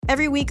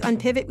Every week on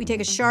Pivot, we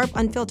take a sharp,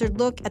 unfiltered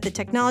look at the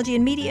technology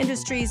and media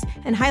industries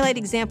and highlight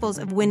examples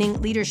of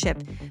winning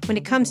leadership. When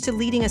it comes to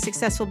leading a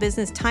successful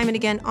business, time and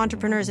again,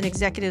 entrepreneurs and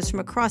executives from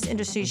across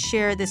industries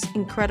share this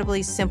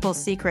incredibly simple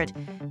secret: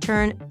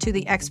 turn to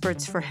the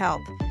experts for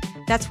help.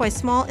 That's why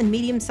small and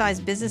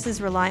medium-sized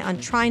businesses rely on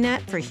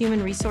TriNet for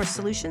human resource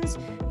solutions.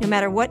 No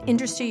matter what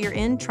industry you're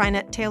in,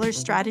 TriNet tailors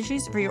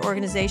strategies for your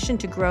organization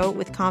to grow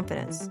with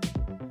confidence.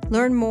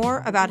 Learn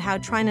more about how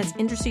TriNet's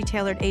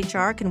industry-tailored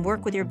HR can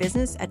work with your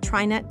business at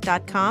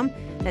TriNet.com.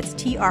 That's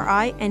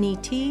TriNet.com.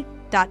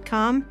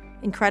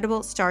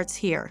 Incredible starts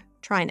here.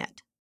 TriNet.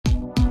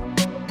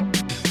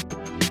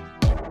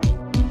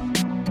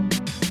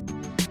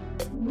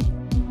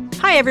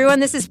 Hi,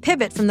 everyone. This is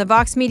Pivot from the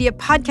Vox Media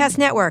Podcast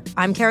Network.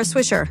 I'm Kara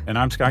Swisher. And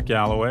I'm Scott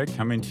Galloway,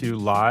 coming to you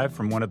live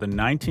from one of the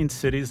 19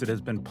 cities that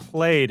has been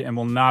played and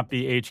will not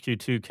be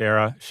HQ2,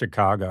 Kara,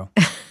 Chicago.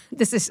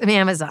 This is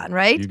Amazon,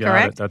 right? You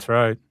got it. That's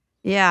right.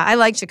 Yeah, I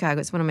like Chicago.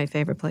 It's one of my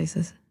favorite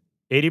places.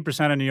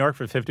 80% of New York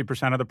for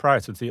 50% of the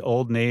price. It's the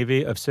old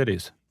Navy of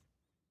cities.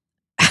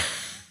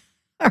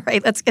 All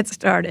right, let's get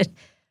started.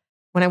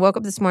 When I woke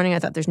up this morning, I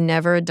thought there's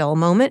never a dull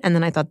moment. And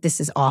then I thought this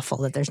is awful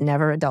that there's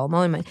never a dull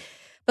moment.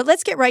 But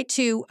let's get right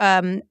to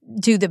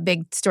the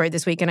big story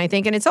this week. And I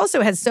think, and it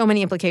also has so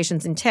many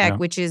implications in tech,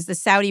 which is the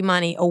Saudi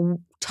money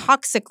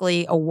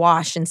toxically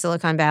awash in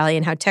Silicon Valley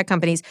and how tech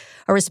companies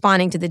are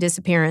responding to the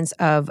disappearance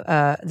of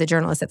the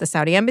journalist at the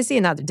Saudi embassy,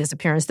 and not the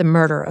disappearance, the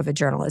murder of a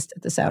journalist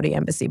at the Saudi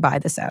embassy by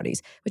the Saudis,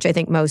 which I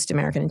think most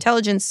American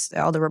intelligence,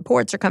 all the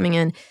reports are coming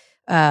in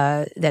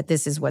that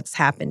this is what's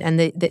happened, and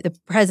the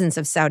presence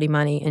of Saudi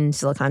money in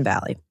Silicon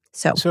Valley.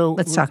 So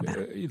let's talk about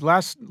it.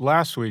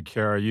 Last week,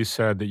 Kara, you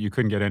said that you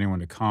couldn't get anyone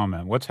to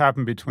comment. What's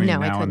happened between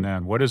now and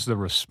then? What is the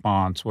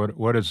response? What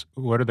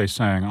are they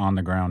saying on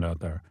the ground out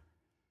there?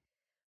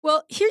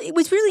 Well, here it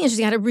was really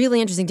interesting. I had a really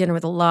interesting dinner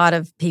with a lot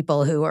of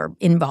people who are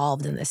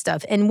involved in this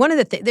stuff. And one of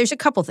the there's a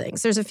couple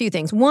things. There's a few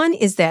things. One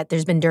is that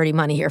there's been dirty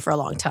money here for a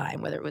long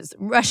time, whether it was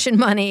Russian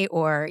money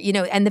or,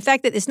 and the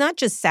fact that it's not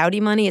just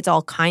Saudi money, it's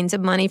all kinds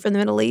of money from the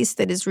Middle East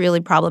that is really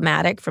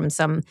problematic from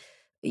some,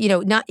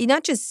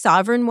 not just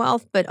sovereign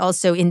wealth, but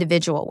also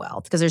individual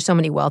wealth, because there's so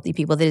many wealthy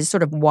people that is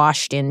sort of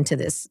washed into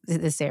this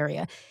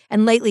area.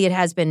 And lately it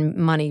has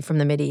been money from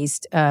the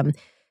Mideast,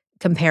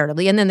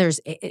 comparatively. And then there's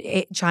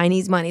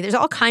Chinese money. There's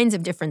all kinds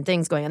of different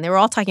things going on. They were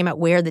all talking about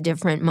where the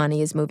different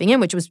money is moving in,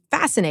 which was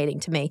fascinating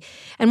to me.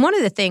 And one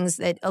of the things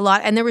that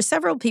and there were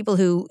several people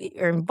who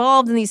are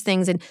involved in these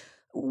things. And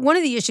one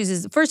of the issues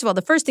is, first of all,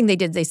 the first thing they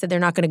did, they said they're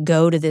not going to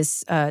go to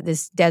this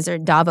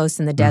desert, Davos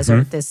in the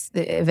desert,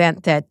 the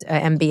event that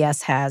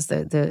MBS has,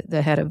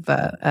 the head of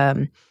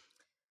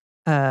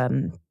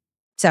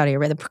Saudi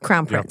Arabia, the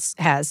Crown Prince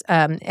has,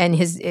 and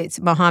it's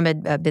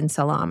Mohammed bin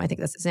Salam, I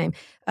think that's his name.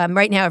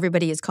 Right now,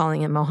 everybody is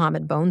calling him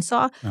Mohammed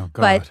Bonesaw. Oh,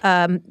 God.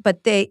 But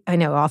I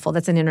know, awful.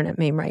 That's an internet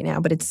meme right now,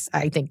 but it's,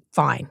 I think,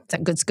 fine.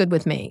 It's good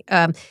with me.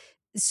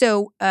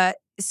 So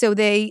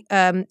they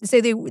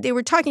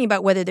were talking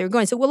about whether they were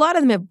going. So a lot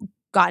of them have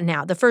gotten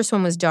out. The first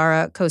one was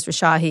Dara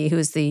Khosrowshahi,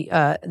 who's the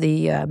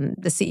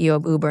CEO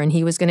of Uber, and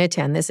he was going to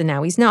attend this, and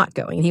now he's not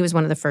going. And he was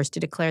one of the first to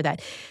declare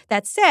that.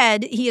 That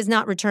said, he has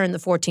not returned the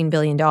 $14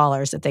 billion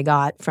that they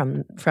got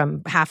from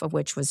half of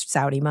which was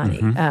Saudi money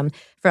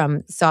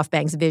from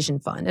SoftBank's Vision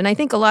Fund. And I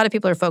think a lot of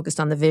people are focused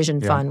on the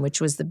Vision Fund,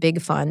 which was the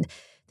big fund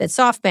that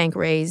SoftBank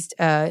raised,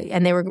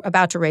 and they were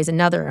about to raise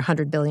another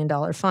 $100 billion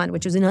fund,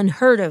 which was an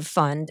unheard of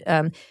fund,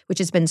 which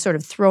has been sort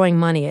of throwing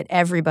money at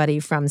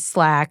everybody from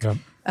Slack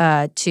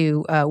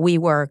to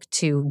WeWork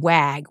to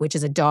Wag, which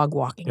is a dog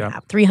walking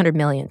app, $300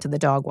 million to the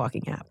dog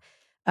walking app.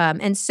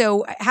 And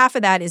so half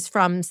of that is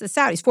from the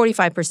Saudis.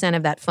 45%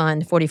 of that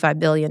fund, $45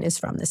 billion, is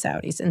from the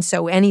Saudis. And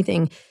so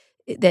anything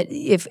that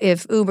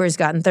if Uber's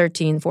gotten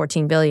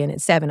 $14 billion,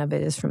 it's 7 of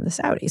it is from the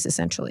Saudis,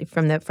 essentially,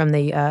 from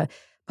the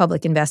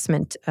public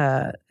investment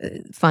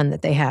fund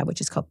that they have,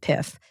 which is called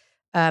PIF.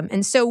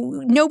 And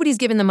so nobody's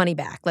given the money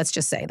back, let's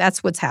just say.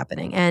 That's what's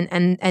happening.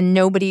 And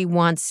nobody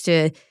wants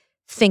to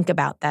think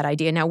about that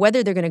idea. Now,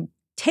 whether they're going to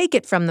take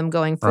it from them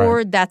going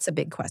forward, that's a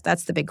big question.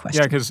 That's the big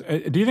question. Yeah, because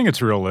do you think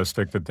it's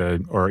realistic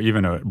that or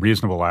even a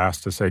reasonable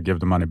ask to say give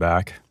the money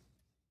back?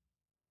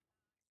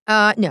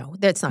 No,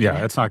 that's not going to happen.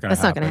 Yeah, it's not going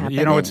to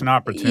happen. It's an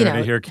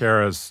opportunity here,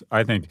 Kara's,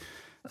 I think,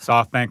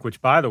 SoftBank,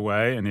 which, by the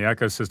way, in the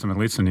ecosystem, at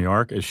least in New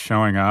York, is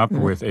showing up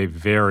with a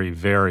very,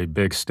 very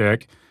big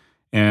stick.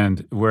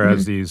 And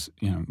whereas these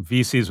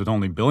VCs with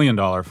only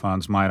billion-dollar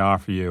funds might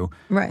offer you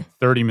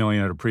 $30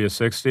 million at a pre of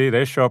 60,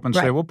 they show up and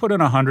say, we'll put in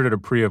 100 at a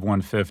pre of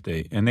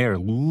 150. And they are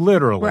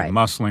literally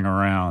muscling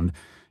around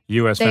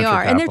U.S. venture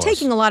capitalists. And they're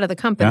taking a lot of the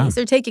companies. Yeah.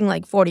 They're taking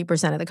like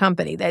 40% of the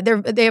company. They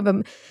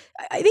have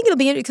I think it'll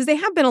be interesting because they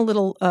have been a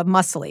little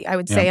muscly, I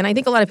would say. And I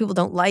think a lot of people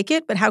don't like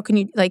it. But how can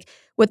you,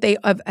 what they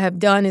have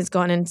done is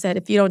gone and said,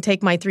 if you don't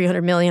take my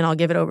 $300 million, I'll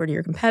give it over to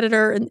your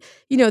competitor. And,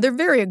 they're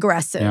very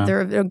aggressive. Yeah.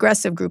 They're an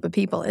aggressive group of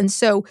people. And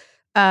so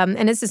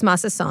And this is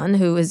Masa Son,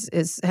 who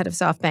is head of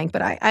SoftBank.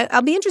 But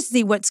I'll be interested to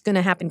see what's going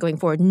to happen going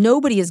forward.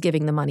 Nobody is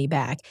giving the money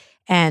back.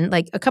 And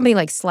like a company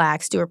like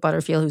Slack, Stuart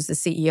Butterfield, who's the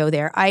CEO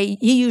there,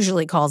 he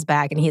usually calls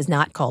back, and he has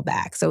not called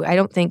back. So I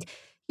don't think,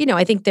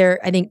 I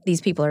think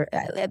these people are,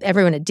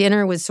 everyone at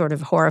dinner was sort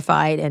of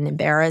horrified and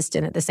embarrassed.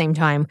 And at the same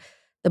time,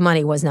 the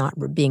money was not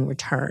being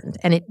returned.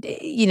 And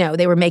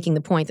they were making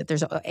the point that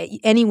there's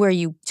anywhere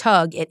you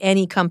tug at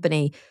any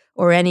company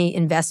or any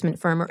investment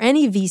firm or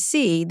any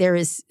VC, there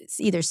is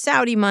either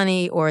Saudi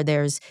money or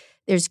there's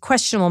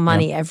questionable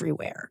money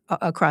everywhere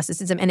across the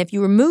system. And if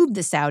you remove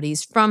the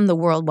Saudis from the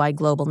worldwide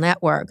global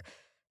network,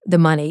 the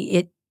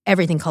money,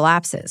 everything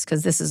collapses,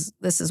 because this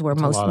is where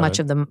much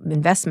of the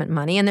investment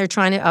money, and they're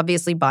trying to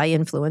obviously buy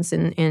influence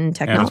in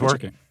technology. And it's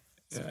working.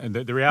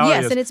 The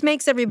reality is, and it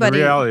makes everybody.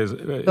 The reality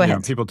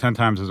is, people 10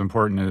 times as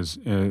important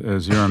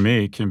as you or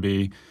me can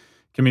be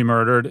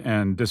murdered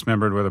and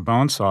dismembered with a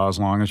bone saw as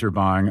long as you're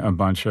buying a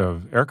bunch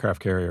of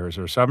aircraft carriers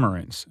or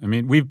submarines. I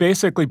mean, we've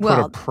basically put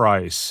a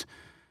price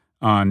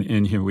on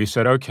inhuman. We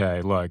said,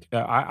 okay, look,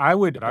 I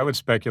would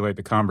speculate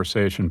the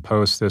conversation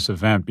post this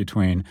event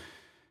between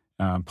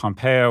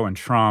Pompeo and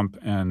Trump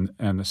and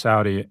the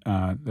Saudi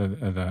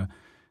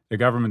the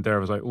government there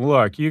was like,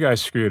 look, you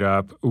guys screwed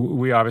up.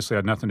 We obviously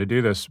had nothing to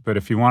do this, but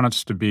if you want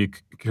us to be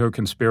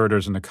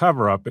co-conspirators in the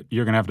cover-up,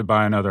 you're going to have to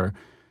buy another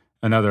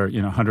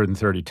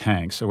 130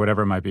 tanks or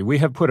whatever it might be. We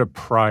have put a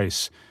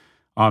price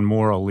on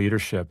moral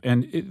leadership.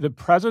 And the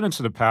presidents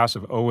of the past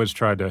have always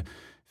tried to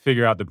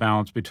figure out the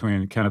balance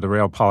between kind of the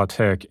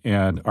realpolitik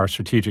and our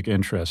strategic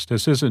interest.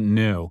 This isn't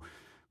new.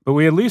 But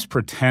we at least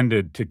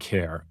pretended to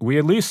care. We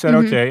at least said,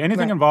 okay,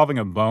 anything involving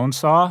a bone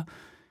saw,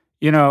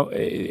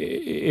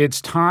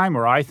 it's time,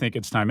 or I think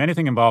it's time.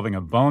 Anything involving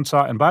a bone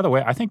saw. And by the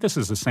way, I think this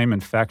is the same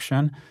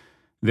infection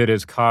that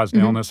has caused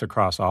illness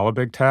across all of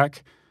big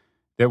tech,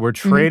 that we're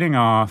trading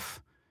off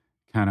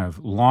kind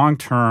of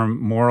long-term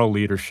moral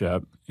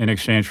leadership in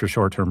exchange for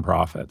short-term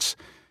profits.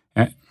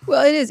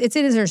 Well, it is. It's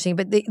interesting,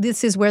 but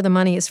this is where the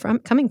money is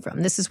coming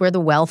from. This is where the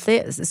wealth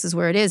is. This is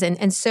where it is.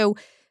 And so,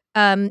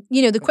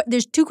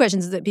 there's two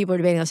questions that people are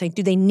debating. I was saying,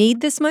 do they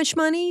need this much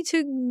money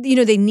to,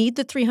 they need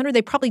the 300?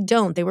 They probably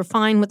don't. They were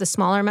fine with the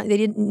smaller amount. They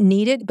didn't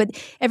need it, but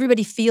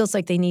everybody feels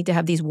like they need to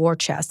have these war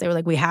chests. They were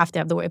like, we have to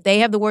have if they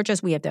have the war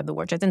chest, we have to have the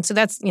war chest. And so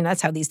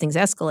that's how these things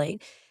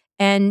escalate.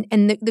 And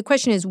the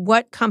question is,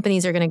 what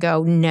companies are going to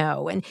go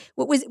no? And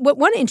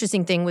one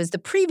interesting thing was the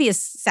previous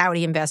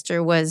Saudi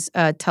investor was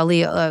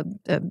Talil.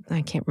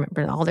 I can't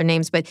remember all their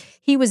names, but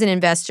he was an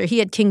investor. He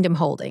had Kingdom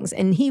Holdings,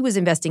 and he was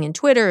investing in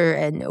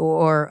Twitter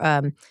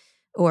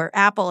or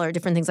Apple or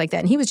different things like that.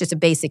 And he was just a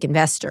basic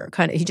investor.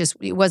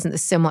 It wasn't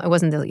this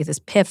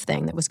PIF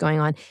thing that was going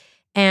on.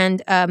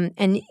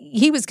 And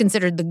he was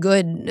considered the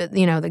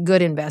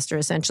good investor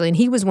essentially. And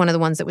he was one of the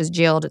ones that was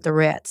jailed at the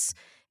Ritz.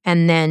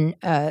 And then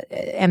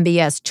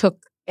MBS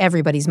took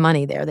everybody's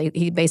money there.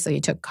 He basically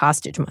took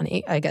hostage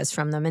money, I guess,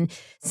 from them. And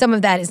some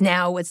of that is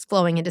now what's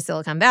flowing into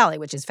Silicon Valley,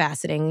 which is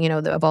fascinating,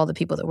 of all the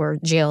people that were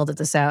jailed at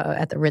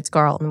the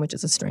Ritz-Carlton, which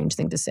is a strange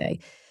thing to say.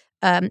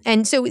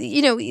 And so,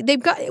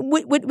 they've got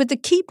what the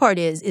key part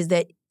is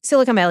that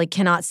Silicon Valley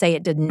cannot say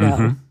it didn't know.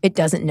 Mm-hmm. It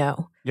doesn't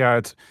know. Yeah,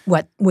 it's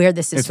where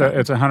this is from.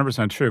 It's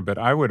 100% true, but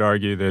I would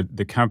argue that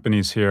the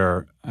companies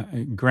here,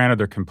 granted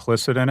they're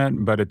complicit in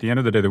it, but at the end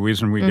of the day, the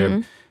reason we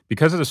give,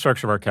 because of the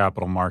structure of our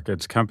capital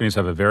markets, companies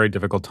have a very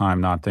difficult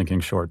time not thinking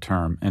short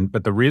term.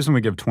 But the reason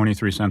we give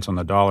 23 cents on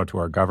the dollar to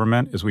our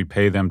government is we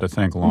pay them to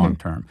think long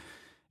term.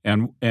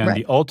 And right.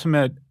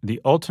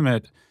 the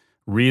ultimate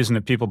reason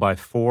that people buy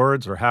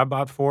Fords or have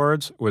bought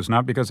Fords was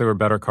not because they were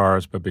better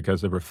cars, but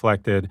because they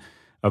reflected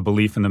a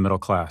belief in the middle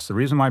class. The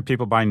reason why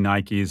people buy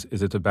Nikes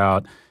is it's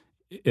about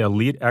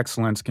elite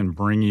excellence can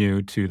bring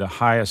you to the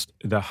highest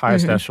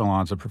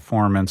echelons of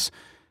performance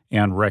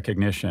and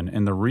recognition.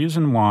 And the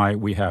reason why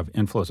we have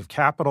inflows of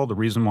capital, the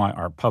reason why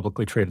our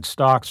publicly traded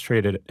stocks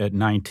traded at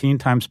 19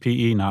 times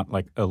PE, not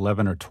like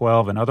 11 or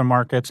 12 in other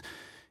markets,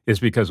 is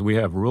because we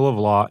have rule of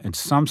law and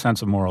some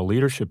sense of moral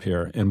leadership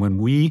here. And when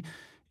we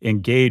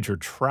engage or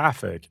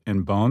traffic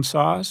in bone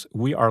saws,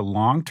 we are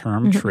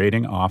long-term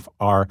trading off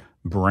our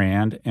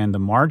brand and the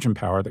margin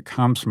power that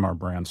comes from our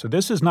brand. So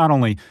this is not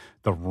only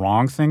the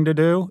wrong thing to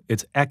do,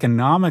 it's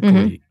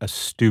economically a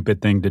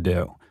stupid thing to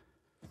do.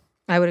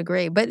 I would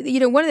agree. But,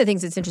 one of the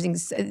things that's interesting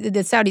is the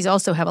Saudis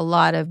also have a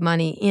lot of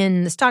money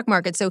in the stock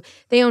market. So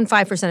they own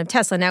 5% of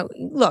Tesla. Now,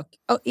 look,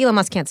 Elon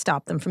Musk can't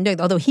stop them from doing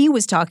it. Although he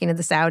was talking to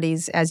the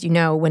Saudis, as you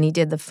know, when he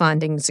did the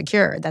funding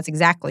secured. That's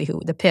exactly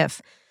the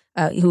PIF,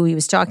 who he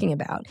was talking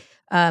about.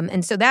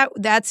 And so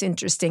that's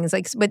interesting.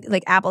 It's but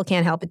Apple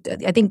can't help it.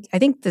 I think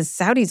the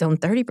Saudis own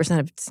 30%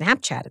 of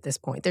Snapchat at this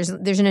point. There's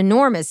an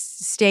enormous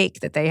stake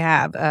that they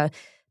have.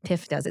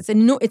 PIF does.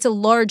 It's a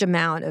large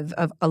amount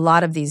of a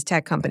lot of these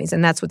tech companies,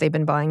 and that's what they've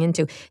been buying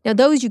into. Now,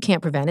 those you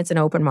can't prevent. It's an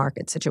open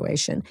market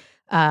situation.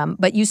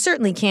 But you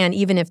certainly can,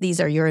 even if these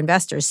are your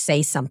investors,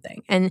 say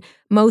something. And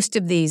most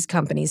of these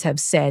companies have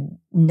said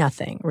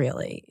nothing,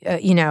 really.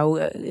 The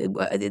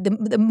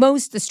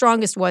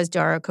strongest was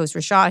Dara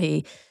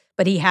Khosrowshahi,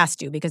 but he has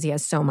to because he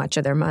has so much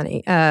of their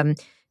money.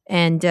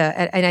 And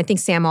I think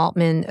Sam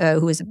Altman,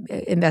 who is an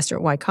investor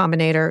at Y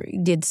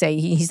Combinator, did say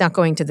he's not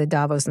going to the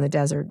Davos in the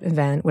Desert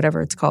event,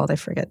 whatever it's called. I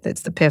forget.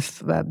 It's the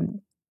PIF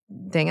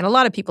thing. And a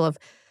lot of people have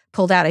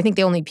pulled out. I think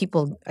the only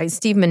people,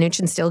 Steve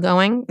Mnuchin's still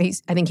going.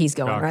 I think he's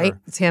going, Shocker. right?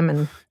 It's him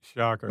and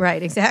Shocker.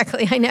 Right,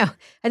 exactly. I know.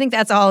 I think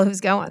that's all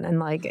who's going. And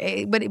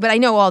but I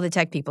know all the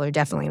tech people are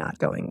definitely not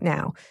going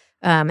now,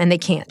 and they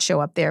can't show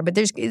up there. But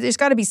there's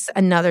got to be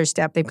another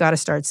step. They've got to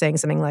start saying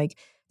something like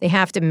they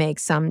have to make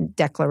some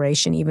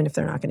declaration, even if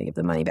they're not going to give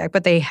the money back.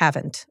 But they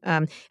haven't.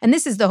 And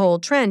this is the whole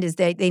trend: is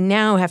they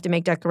now have to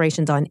make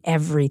declarations on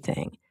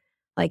everything.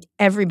 Like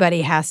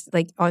everybody has,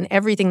 on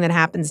everything that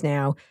happens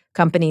now,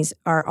 companies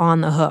are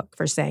on the hook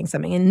for saying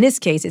something. In this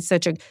case, it's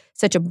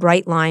such a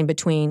bright line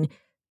between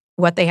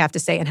what they have to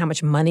say and how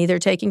much money they're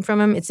taking from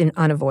them. It's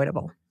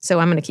unavoidable. So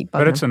I'm going to keep bugging.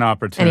 But it's an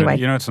opportunity.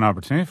 Anyway. It's an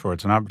opportunity for it.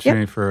 It's an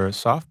opportunity for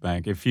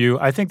SoftBank.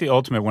 I think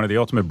one of the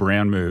ultimate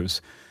brand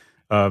moves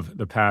of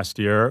the past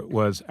year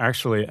was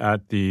actually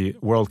at the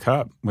World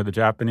Cup with the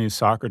Japanese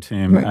soccer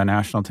team, a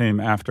national team,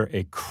 after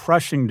a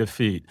crushing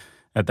defeat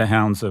at the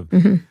hands of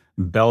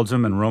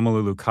Belgium and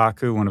Romelu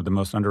Lukaku, one of the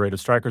most underrated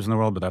strikers in the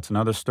world, but that's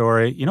another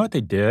story. You know what they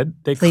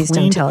did? They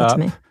cleaned up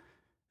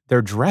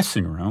their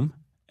dressing room,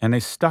 and they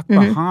stuck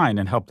behind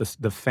and helped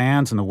the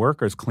fans and the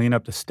workers clean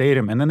up the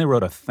stadium, and then they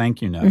wrote a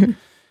thank you note.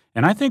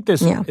 And I think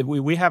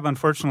we have,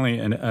 unfortunately,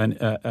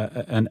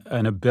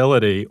 an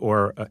ability,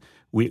 or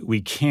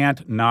we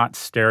can't not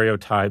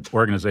stereotype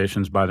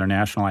organizations by their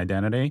national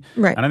identity.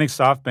 Right. And I think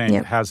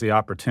SoftBank has the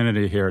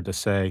opportunity here to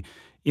say,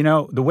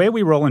 the way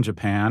we roll in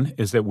Japan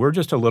is that we're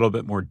just a little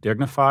bit more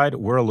dignified,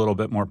 we're a little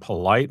bit more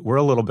polite, we're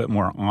a little bit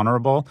more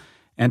honorable,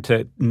 and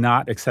to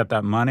not accept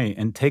that money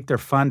and take their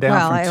fund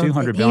down from $200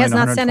 billion to $120 billion. He has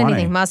not said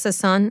anything.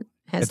 Masa-san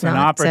has it's not an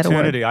opportunity. said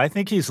a word. I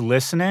think he's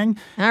listening.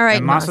 All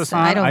right, Masa-san,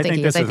 I don't think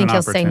he is. I think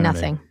he'll say opportunity.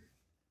 nothing.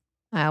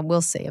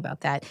 We'll see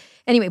about that.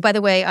 Anyway, by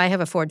the way, I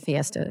have a Ford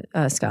Fiesta,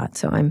 Scott,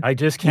 so I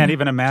just can't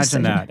even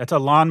imagine that. That's a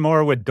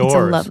lawnmower with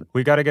doors.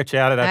 We got to get you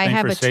out of that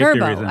thing for safety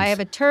reasons. I have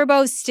a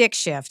turbo stick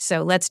shift,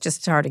 so let's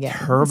just start again.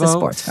 Turbo it's a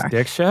sports car.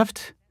 Stick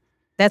shift?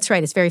 That's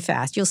right. It's very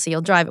fast. You'll see.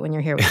 You'll drive it when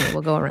you're here with me.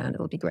 We'll go around.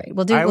 It'll be great.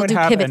 We'll do I would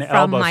pivot have an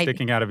from elbow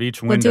sticking out of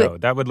each window.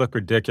 That would look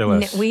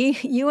ridiculous.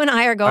 You and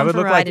I are going for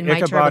a ride in my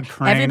turbo.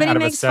 Everybody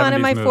makes fun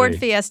of my Ford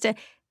Fiesta.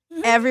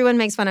 Everyone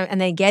makes fun of it,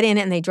 and they get in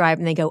it and they drive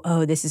and they go,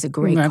 "Oh, this is a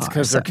great car." That's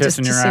because they're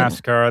kissing your ass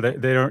car.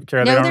 They don't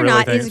care. No, they're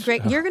not. It's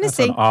great. You're going to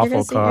see. You're going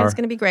to see. It's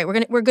going to be great.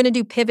 We're going to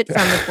do pivot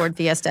from the Ford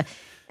Fiesta,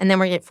 and then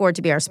we're going to get Ford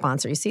to be our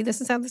sponsor. You see,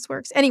 this is how this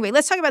works. Anyway,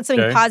 let's talk about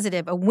something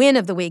positive, a win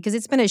of the week, because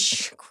it's been a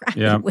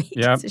crappy week.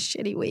 It's a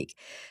shitty week.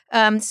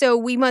 So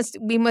we've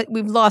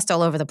lost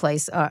all over the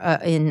place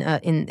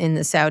in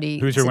the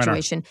Saudi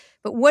situation. Winner?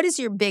 But what is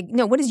your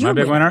what is your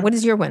winner? What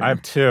is your winner? I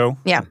have two.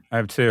 Yeah. I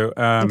have two.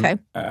 Okay.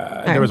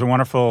 There was a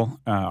wonderful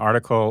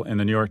article in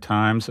the New York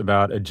Times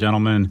about a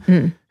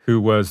gentleman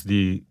who was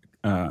the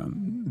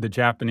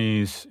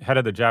Japanese head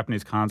of the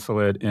Japanese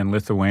consulate in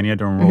Lithuania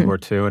during World War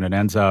II, and it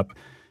ends up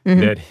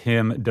that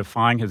him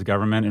defying his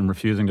government and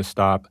refusing to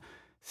stop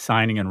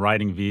signing and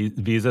writing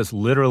visas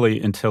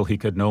literally until he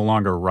could no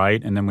longer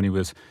write. And then when he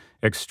was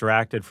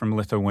extracted from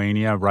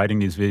Lithuania, writing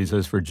these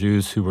visas for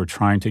Jews who were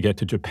trying to get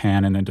to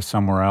Japan and into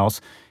somewhere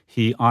else,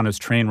 he, on his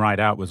train ride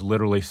out, was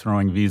literally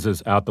throwing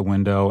visas out the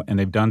window. And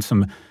they've done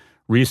some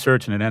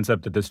research, and it ends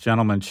up that this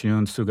gentleman,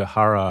 Shun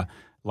Sugihara,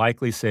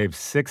 likely saved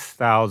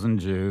 6,000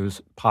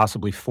 Jews,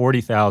 possibly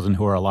 40,000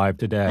 who are alive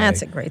today.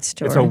 That's a great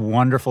story. It's a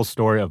wonderful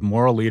story of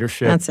moral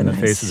leadership in the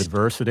face of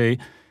adversity.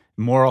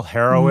 Moral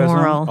heroism,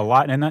 a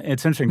lot, and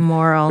it's interesting.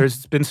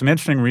 There's been some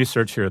interesting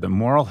research here that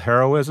moral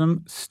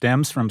heroism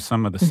stems from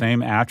some of the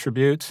same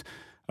attributes,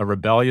 a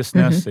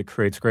rebelliousness that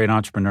creates great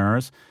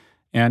entrepreneurs,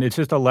 and it's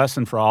just a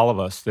lesson for all of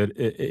us that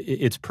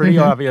it's pretty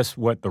obvious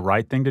what the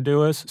right thing to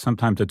do is.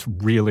 Sometimes it's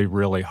really,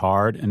 really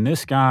hard, and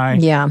this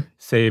guy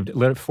saved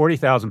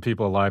 40,000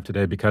 people alive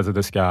today because of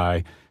this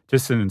guy.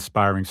 Just an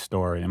inspiring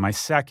story. And my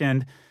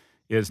second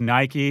is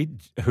Nike,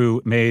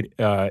 who made...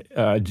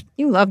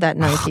 you love that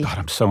Nike. Oh, God,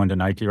 I'm so into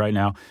Nike right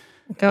now.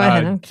 Go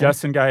ahead. Okay.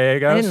 Justin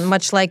Gallegos. I didn't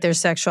much like their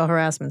sexual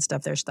harassment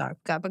stuff, their stock.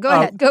 But go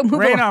ahead. Go move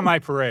rain on. on my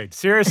parade.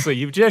 Seriously,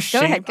 you've just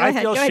shamed... Go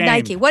ahead. Go ahead,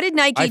 Nike. What did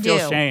Nike do? I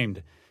feel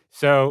shamed.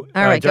 So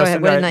all right,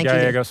 Justin go ahead. What did Nike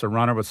Gallegos, a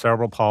runner with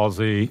cerebral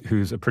palsy,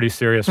 who's a pretty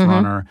serious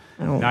runner.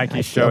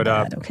 Nike showed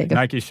up. Okay,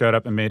 Nike showed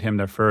up and made him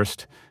their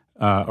first,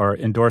 or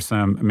endorsed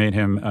him, made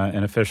him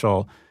an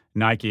official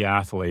Nike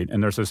athlete.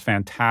 And there's this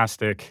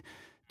fantastic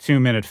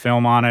 2-minute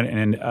film on it.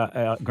 And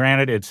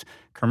granted, it's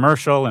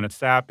commercial and it's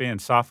sappy and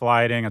soft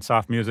lighting and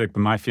soft music. But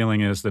my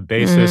feeling is the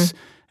basis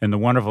and the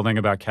wonderful thing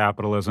about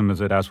capitalism is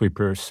that as we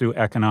pursue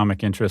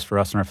economic interest for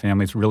us and our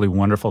families, really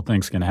wonderful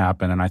things can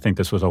happen. And I think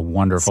this was a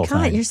wonderful thing.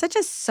 Scott, you're such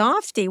a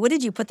softie. What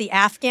did you put the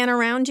Afghan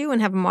around you and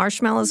have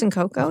marshmallows and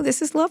cocoa?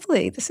 This is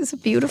lovely. This is a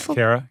beautiful.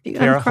 Kara, I'm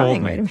crying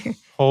hold me. right here.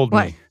 Hold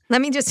what? me. Let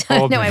me just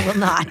no, I will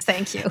not.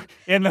 Thank you.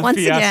 In the Once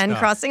Fiesta. again,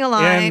 crossing a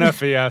line. In the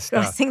Fiesta.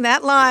 Crossing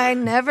that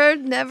line never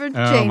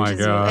changes my you.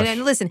 gosh.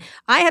 And listen,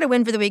 I had a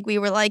win for the week. We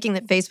were liking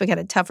that Facebook had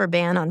a tougher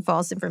ban on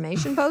false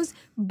information posts.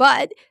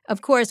 But,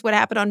 of course, what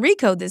happened on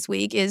Recode this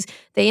week is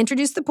they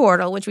introduced the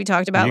portal, which we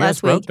talked about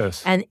last week.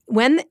 This. And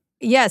when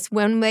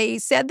they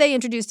said they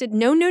introduced it,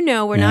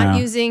 no, we're not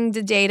using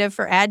the data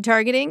for ad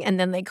targeting. And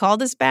then they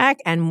called us back.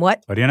 And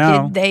what do you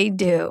know? did they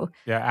do?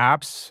 Yeah,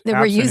 apps. That apps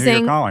we're using. Who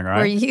you're calling, right?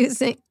 We're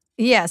using.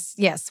 Yes,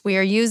 we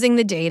are using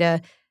the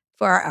data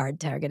for our ad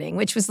targeting,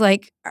 which was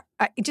like,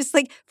 just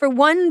like for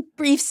one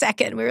brief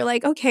second, we were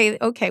like, okay,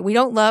 we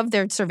don't love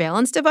their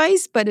surveillance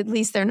device, but at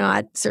least they're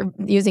not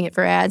using it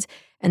for ads.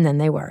 And then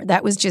they were.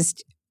 That was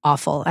just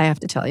awful, I have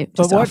to tell you.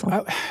 Just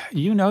awful.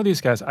 You know these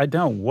guys. I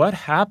don't. What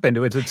happened?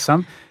 Was it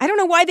some? I don't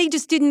know why they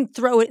just didn't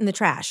throw it in the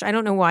trash. I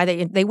don't know why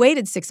they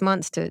waited 6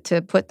 months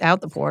to put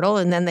out the portal,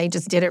 and then they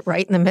just did it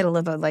right in the middle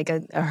of a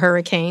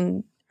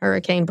hurricane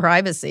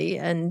privacy,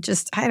 and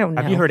just, I don't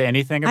know. Have you heard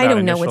anything about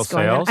initial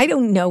sales? I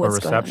don't know what's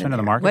going on. Or reception in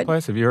the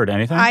marketplace? Have you heard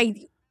anything?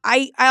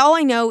 All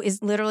I know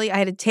is literally I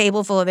had a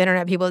table full of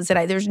internet people that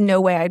said there's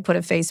no way I'd put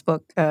a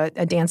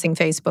dancing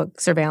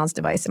Facebook surveillance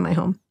device in my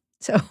home.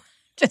 So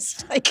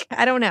just like,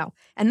 I don't know.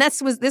 And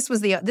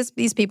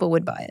these people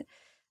would buy it.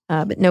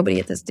 But nobody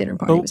at this dinner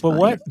party was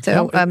buying it.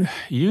 So,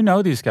 you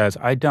know these guys.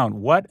 I don't.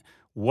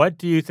 What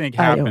do you think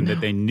happened?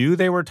 That they knew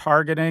they were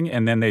targeting,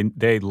 and then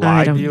they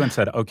lied to you and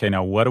said, "Okay,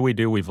 now what do we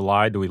do? We've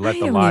lied. Do we let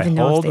the lie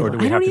hold, or do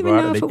we have to go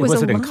out?"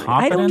 Was it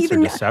incompetence or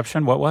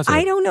deception? What was it?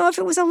 I don't know if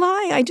it was a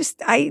lie.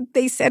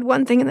 They said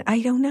one thing, and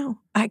I don't know.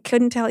 I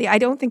couldn't tell you. I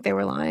don't think they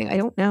were lying. I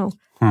don't know.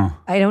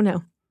 I don't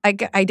know. I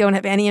don't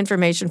have any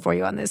information for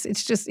you on this.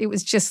 It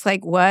was just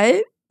like,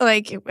 what?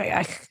 Like,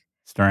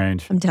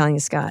 strange. I'm telling you,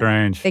 Scott.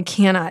 Strange. They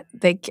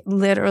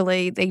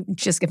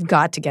just have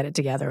got to get it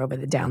together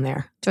down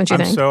there. Don't you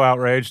think? I'm so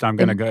outraged. I'm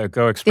going to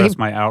go express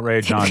my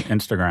outrage on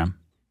Instagram.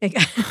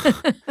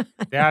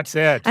 That's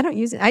it. I don't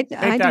use it. I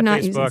do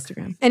not use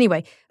Instagram.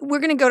 Anyway, we're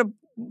going to go to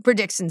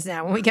predictions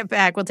now. When we get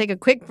back, we'll take a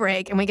quick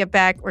break. And when we get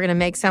back, we're going to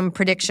make some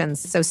predictions.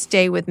 So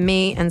stay with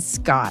me and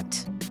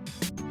Scott.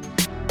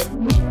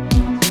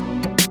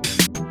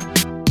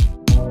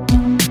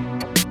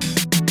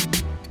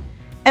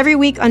 Every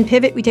week on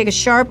Pivot, we take a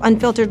sharp,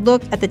 unfiltered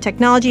look at the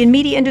technology and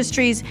media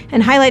industries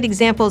and highlight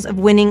examples of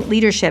winning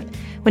leadership.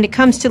 When it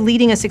comes to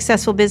leading a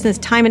successful business,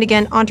 time and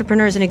again,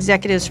 entrepreneurs and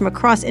executives from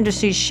across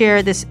industries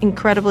share this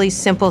incredibly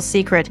simple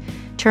secret: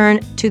 turn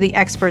to the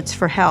experts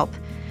for help.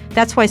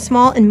 That's why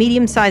small and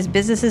medium-sized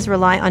businesses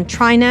rely on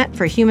TriNet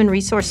for human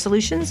resource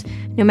solutions.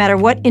 No matter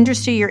what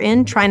industry you're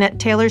in, TriNet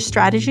tailors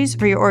strategies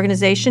for your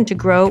organization to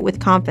grow with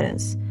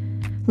confidence.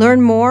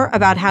 Learn more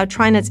about how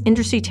TriNet's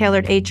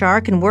industry-tailored HR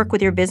can work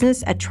with your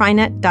business at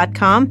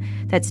TriNet.com.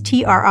 That's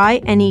TriNet.com.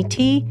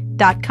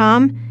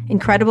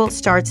 Incredible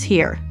starts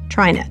here.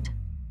 TriNet.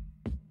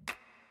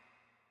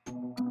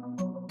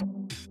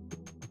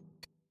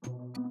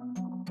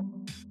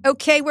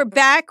 Okay, we're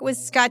back with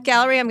Scott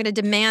Galloway. I'm going to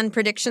demand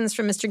predictions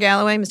from Mr.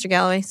 Galloway. Mr.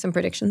 Galloway, some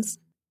predictions.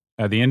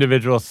 The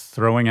individual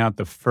throwing out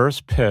the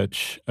first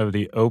pitch of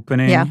the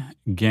opening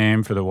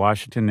game for the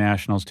Washington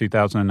Nationals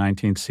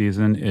 2019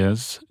 season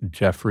is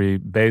Jeffrey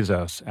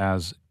Bezos.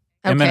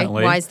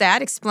 Imminently, why is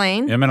that?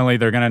 Explain. Imminently,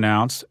 they're going to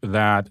announce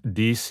that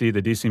the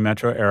DC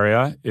metro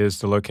area is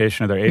the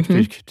location of their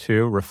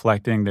HQ2,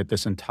 reflecting that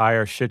this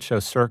entire shit show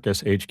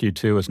circus,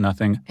 HQ2, is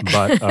nothing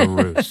but a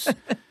ruse.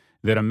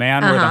 That a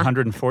man worth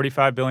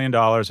 $145 billion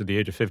at the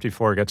age of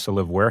 54 gets to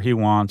live where he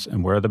wants,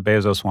 and where the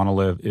Bezos want to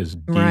live is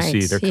D.C.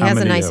 Right. They're he coming has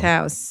a to nice you.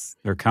 house.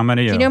 They're coming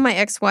to you. Do you know my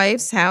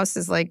ex-wife's house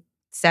is like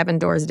 7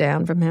 doors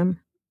down from him?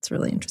 It's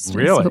really interesting.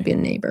 Really? So he'll be a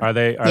neighbor. Are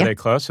they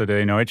close? So do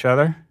they know each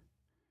other?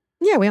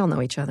 Yeah, we all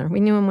know each other.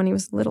 We knew him when he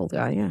was a little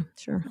guy. Yeah,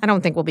 sure. I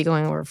don't think we'll be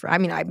going over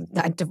I'm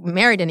not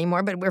married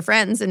anymore, but we're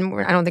friends, and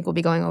I don't think we'll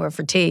be going over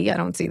for tea. I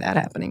don't see that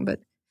happening,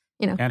 but...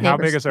 And how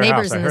big is their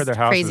house? I heard their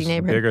house is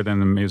bigger than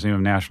the Museum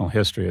of National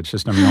History. It's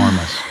just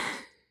enormous.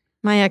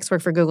 My ex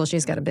worked for Google.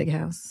 She's got a big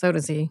house. So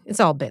does he. It's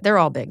all big. They're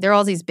all big. They're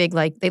all these big,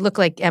 they look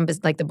like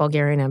the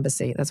Bulgarian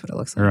embassy. That's what it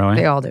looks like. Really?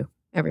 They all do.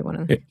 Every one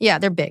of them. Yeah,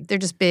 they're big. They're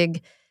just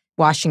big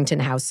Washington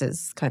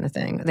houses kind of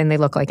thing. Then they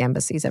look like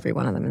embassies, every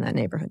one of them in that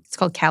neighborhood. It's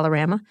called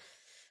Kalorama.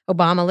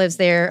 Obama lives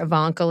there.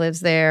 Ivanka lives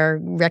there.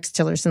 Rex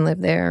Tillerson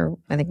lived there.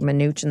 I think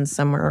Mnuchin's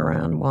somewhere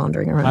around,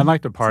 wandering around. I'd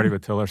like to party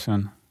with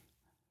Tillerson.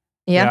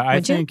 Yeah, I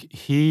think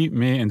he,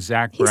 me, and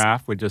Zach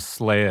Braff would just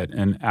slay it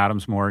in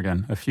Adams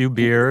Morgan. A few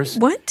beers.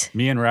 What?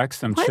 Me and Rex,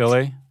 some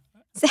chili.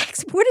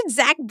 Where did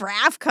Zach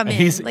Braff come in?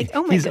 He's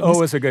goodness.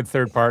 always a good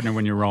third partner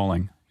when you're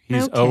rolling.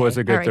 He's always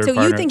a good third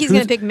partner. So you think he's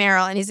going to pick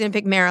Merrill, and he's going to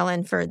pick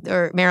Maryland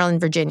Maryland,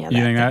 Virginia.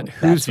 You think that?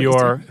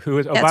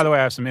 By the way,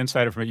 I have some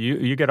insight from you.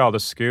 You get all the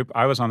scoop.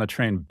 I was on the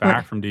train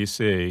back from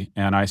D.C.,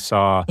 and I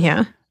saw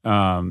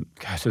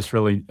this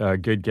really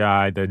good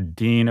guy, the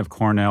dean of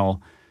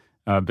Cornell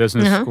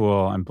Business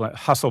School, and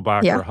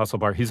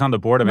Hasselbacher. He's on the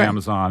board of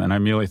Amazon, and I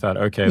immediately thought,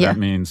 okay, that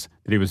means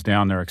that he was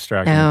down there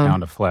extracting a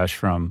pound of flesh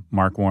from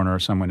Mark Warner or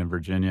someone in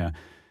Virginia.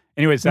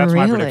 Anyways, that's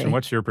my prediction.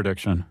 What's your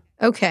prediction?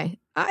 Okay.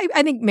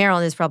 I think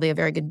Maryland is probably a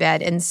very good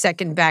bet, and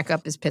second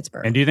backup is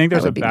Pittsburgh. And do you think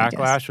there's a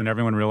backlash when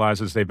everyone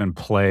realizes they've been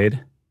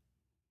played?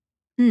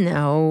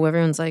 No,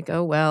 everyone's like,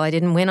 oh, well, I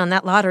didn't win on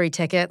that lottery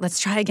ticket. Let's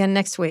try again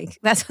next week.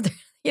 That's what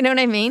you know what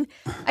I mean?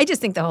 I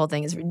just think the whole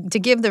thing is to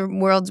give the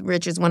world's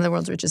richest, one of the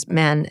world's richest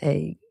men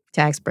a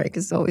tax break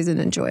is always an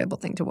enjoyable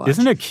thing to watch.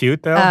 Isn't it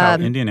cute, though, how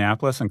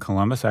Indianapolis and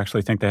Columbus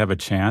actually think they have a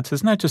chance?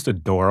 Isn't that just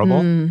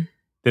adorable?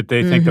 That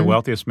they think the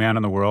wealthiest man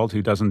in the world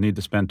who doesn't need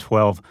to spend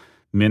 12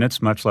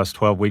 minutes, much less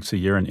 12 weeks a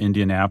year in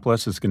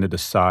Indianapolis, is going to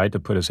decide to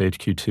put his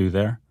HQ2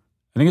 there?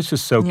 I think it's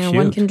just so cute.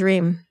 One can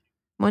dream.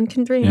 One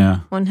can dream. Yeah.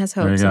 One has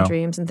hopes and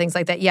dreams and things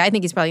like that. Yeah, I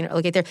think he's probably going to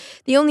locate there.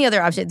 The only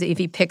other option is if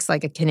he picks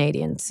like a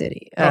Canadian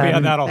city.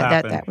 That'll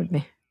happen. That would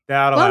be.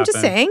 That'll happen. I'm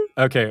just saying.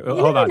 Okay,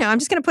 hold on. No, I'm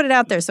just going to put it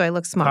out there so I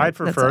look smart. Tied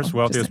for first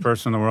wealthiest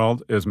person in the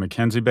world is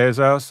Mackenzie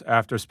Bezos.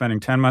 After spending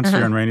 10 months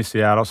here in rainy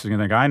Seattle, she's going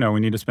to think, I know, we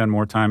need to spend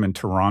more time in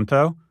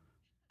Toronto.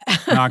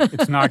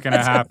 It's not going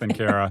to happen,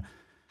 Kara.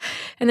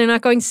 And they're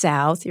not going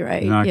south. You're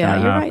right. Yeah,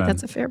 you're right.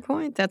 That's a fair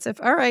point.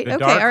 All right. All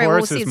right.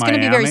 We'll see. It's going to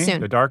be very soon.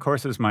 The dark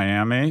horse is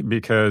Miami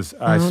because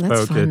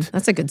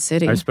that's a good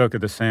city. I spoke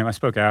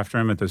after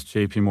him at this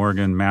J.P.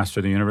 Morgan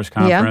Master of the Universe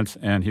conference,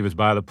 and he was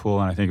by the pool,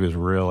 and I think he was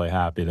really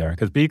happy there.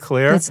 Because be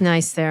clear, it's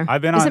nice there.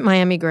 Isn't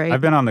Miami great?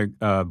 I've been on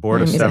the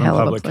board of 7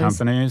 public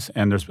companies,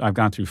 and I've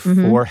gone through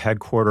 4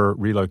 headquarter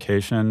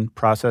relocation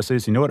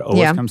processes. You know what it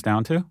always comes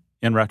down to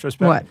in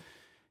retrospect? What?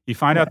 You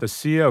find out the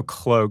CEO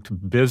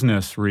cloaked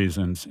business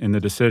reasons in the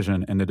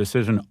decision, and the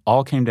decision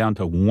all came down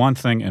to one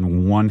thing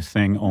and one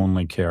thing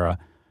only, Kara.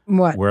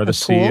 What? Where the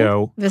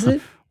CEO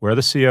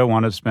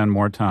wanted to spend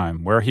more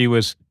time, where he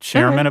was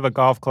chairman of a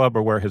golf club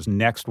or where his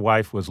next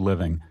wife was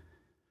living.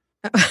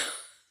 I'm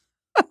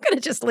going to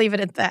just leave it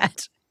at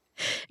that.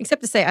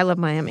 Except to say, I love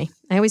Miami.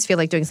 I always feel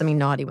like doing something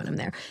naughty when I'm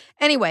there.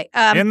 Anyway,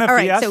 all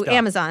right. So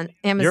Amazon.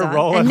 You're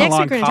rolling and next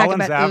along week we're going to talk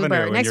Collins about Avenue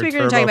Uber. Next week we're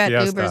going to talk about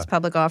Uber's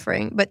public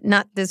offering, but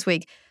not this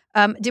week.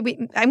 I'm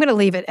going to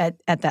leave it at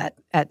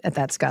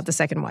that, Scott, the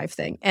second wife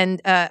thing. And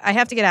I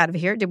have to get out of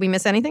here. Did we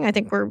miss anything? I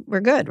think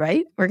we're good,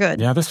 right? We're good.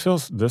 Yeah, this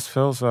feels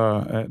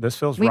right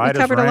as rain. We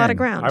covered a lot of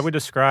ground. I would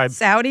describe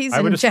Saudis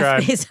and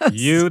Jeff Bezos.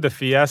 You, the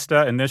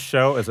Fiesta, in this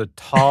show as a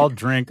tall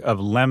drink of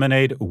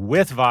lemonade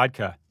with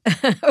vodka.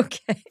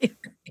 Okay.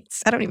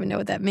 I don't even know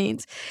what that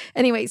means.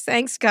 Anyway,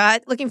 thanks,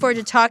 Scott. Looking forward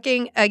to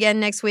talking again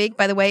next week.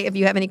 By the way, if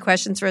you have any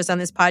questions for us on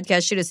this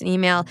podcast, shoot us an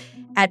email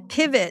at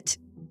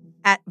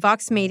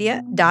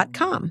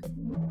pivot@voxmedia.com.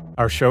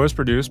 Our show is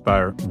produced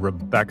by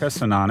Rebecca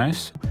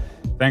Sananes.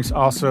 Thanks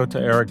also to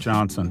Eric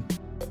Johnson.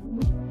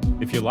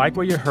 If you like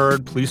what you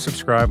heard, please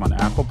subscribe on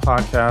Apple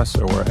Podcasts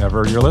or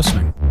wherever you're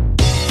listening.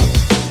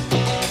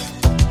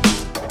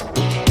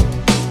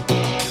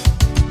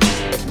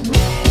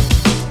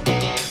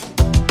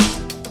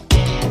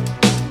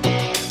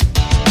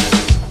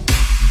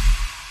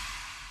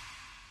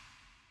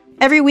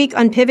 Every week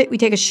on Pivot, we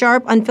take a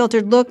sharp,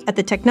 unfiltered look at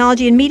the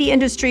technology and media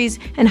industries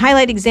and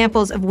highlight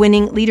examples of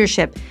winning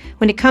leadership.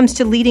 When it comes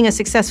to leading a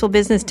successful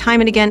business, time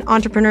and again,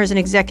 entrepreneurs and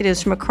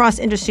executives from across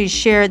industries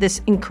share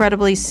this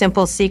incredibly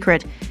simple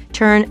secret: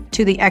 turn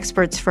to the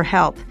experts for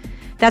help.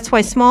 That's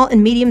why small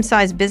and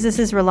medium-sized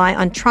businesses rely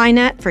on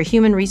TriNet for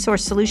human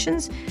resource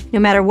solutions. No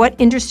matter what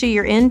industry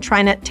you're in,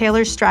 TriNet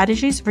tailors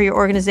strategies for your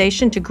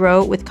organization to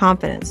grow with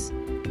confidence.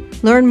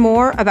 Learn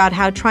more about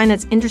how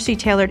TriNet's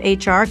industry-tailored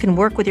HR can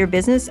work with your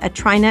business at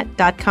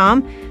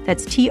TriNet.com.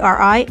 That's TriNet.com.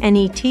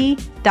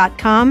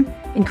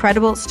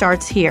 Incredible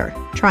starts here.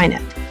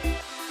 TriNet.